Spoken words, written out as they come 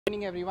Good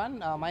evening,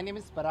 everyone. My name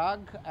is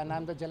Parag, and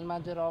I'm the general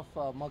manager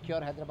of Mercure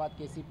Hyderabad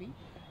KCP.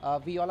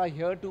 We all are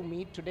here to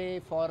meet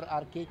today for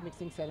our cake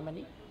mixing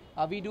ceremony.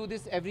 We do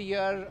this every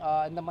year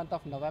in the month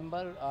of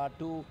November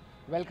to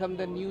welcome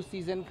the new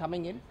season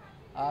coming in.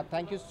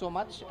 Thank you so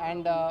much.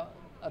 And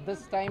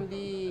this time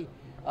the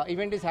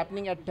event is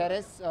happening at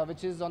Terrace,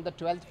 which is on the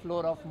 12th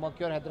floor of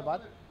Mercure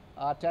Hyderabad.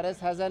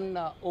 Terrace has an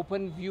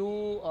open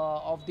view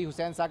of the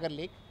Hussain Sagar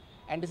Lake,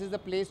 and this is the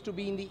place to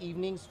be in the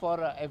evenings for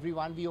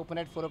everyone. We open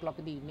at 4 o'clock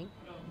in the evening.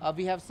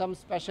 We have some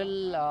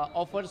special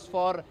offers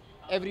for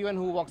everyone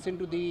who walks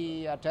into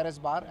the terrace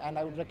bar, and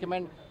I would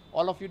recommend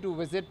all of you to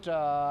visit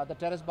the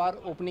terrace bar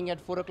opening at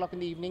 4 o'clock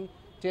in the evening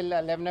till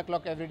 11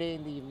 o'clock every day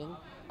in the evening.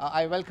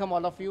 I welcome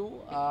all of you.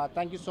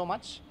 Thank you so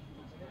much.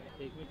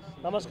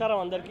 నమస్కారం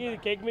అందరికీ. ఇది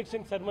cake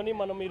mixing ceremony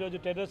మనం ఈరోజు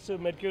terrace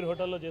మెర్క్యూర్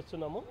హోటల్లో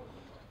చేస్తున్నాము.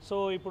 So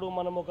ఇప్పుడు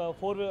మనం ఒక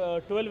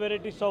 12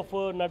 varieties of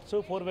nuts,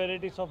 4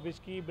 varieties of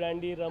whisky,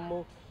 brandy, రమ్ము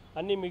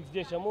అన్నీ మిక్స్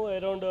చేసాము.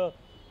 అరౌండ్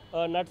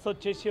నట్స్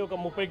వచ్చేసి ఒక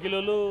 30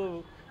 కిలోలు,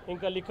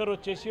 ఇంకా లిక్కర్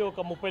వచ్చేసి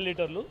ఒక 30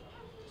 లీటర్లు.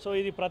 సో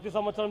ఇది ప్రతి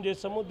సంవత్సరం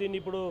చేస్తాము. దీన్ని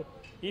ఇప్పుడు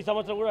ఈ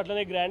సంవత్సరం కూడా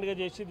అట్లనే గ్రాండ్గా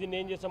చేసి దీన్ని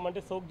ఏం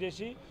చేస్తామంటే సోక్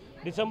చేసి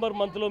డిసెంబర్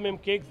మంత్లో మేము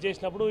కేక్స్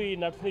చేసినప్పుడు ఈ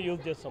నట్స్ని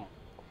యూజ్ చేస్తాం.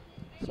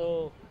 సో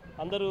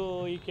అందరూ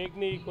ఈ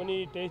కేక్ని కొని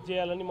టేస్ట్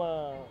చేయాలని మా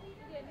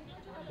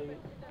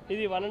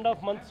ఇది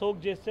 1.5 months సోక్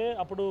చేస్తే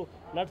అప్పుడు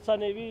నట్స్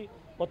అనేవి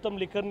మొత్తం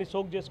లిక్కర్ని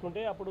సోక్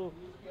చేసుకుంటే అప్పుడు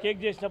కేక్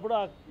చేసినప్పుడు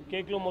ఆ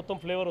కేక్లో మొత్తం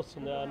ఫ్లేవర్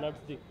వస్తుంది ఆ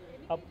నట్స్ది.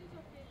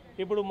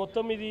 ఇప్పుడు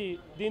మొత్తం ఇది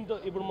దీంతో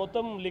ఇప్పుడు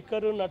మొత్తం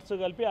లిక్కర్ నట్స్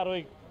కలిపి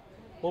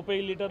 30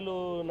 లీటర్లు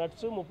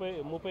నట్స్,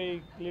 30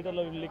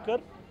 లీటర్ల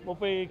లిక్కర్,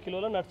 30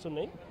 కిలోల నట్స్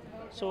ఉన్నాయి.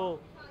 సో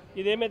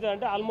ఇదేమైతే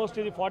అంటే ఆల్మోస్ట్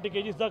ఇది 40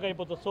 kgs దాకా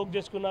అయిపోతుంది. సోక్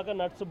చేసుకున్నాక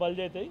నట్స్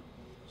బల్జ్ అవుతాయి.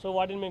 సో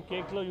వాటిని మేము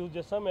కేక్స్లో యూజ్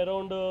చేస్తాం.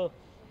 అరౌండ్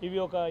ఇవి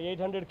ఒక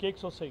 800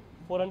 కేక్స్ వస్తాయి.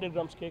 400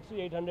 grams కేక్స్,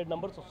 800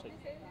 numbers వస్తాయి.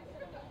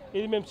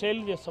 ఇది మేము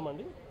సేల్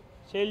చేస్తామండి.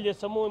 సేల్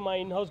చేస్తాము, మా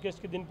in house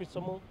గెస్ట్కి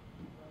తినిపిస్తాము.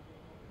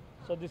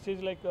 So this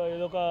is like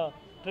ఇదొక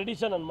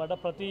ట్రెడిషన్ అనమాట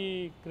ప్రతి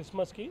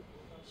క్రిస్మస్కి.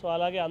 సో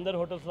అలాగే అందరు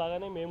హోటల్స్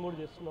లాగానే మేము కూడా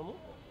చేస్తున్నాము.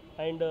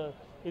 అండ్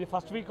ఇది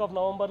ఫస్ట్ వీక్ ఆఫ్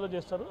నవంబర్లో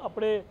చేస్తారు.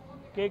 అప్పుడే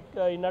కేక్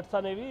ఈ నట్స్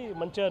అనేవి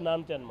మంచిగా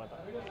నానుతాయి అనమాట.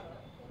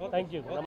 Thank you.